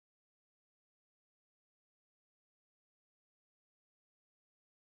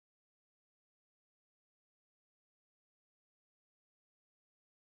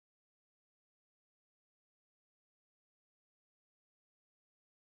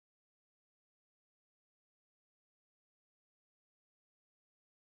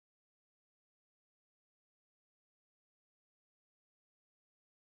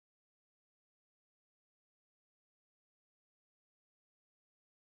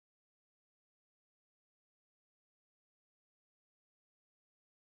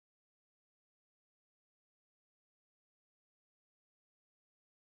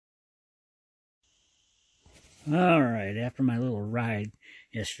All right, after my little ride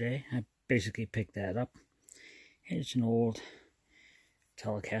yesterday, I basically picked that up. It's an old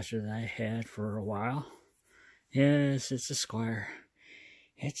Telecaster that I had for a while. Yes, it's a Squire.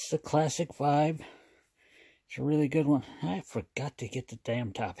 It's the classic vibe. It's a really good one. I forgot to get the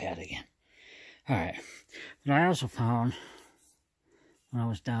damn top hat again. All right, but I also found, when I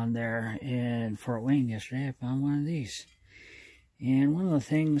was down there in Fort Wayne yesterday, I found one of these. And one of the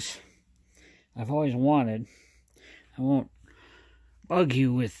things I've always wanted, I won't bug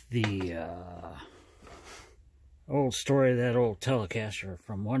you with the old story of that old Telecaster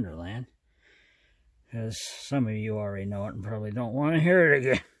from Wonderland, because some of you already know it and probably don't want to hear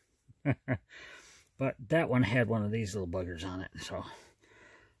it again. But that one had one of these little buggers on it, so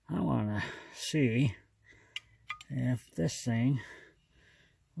I want to see if this thing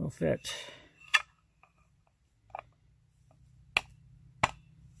will fit.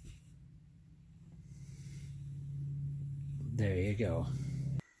 There you go.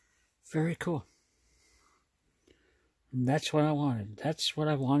 Very cool. And that's what I wanted. That's what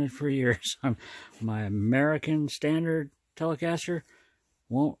I've wanted for years. My American standard Telecaster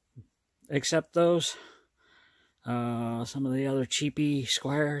won't accept those. Some of the other cheapy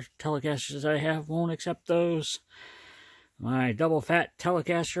Squire Telecasters I have won't accept those. My double fat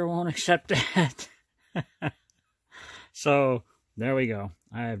Telecaster won't accept that. So there we go.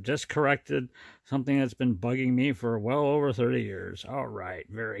 I have just corrected something that's been bugging me for well over 30 years. All right,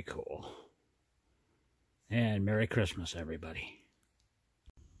 very cool. And Merry Christmas, everybody.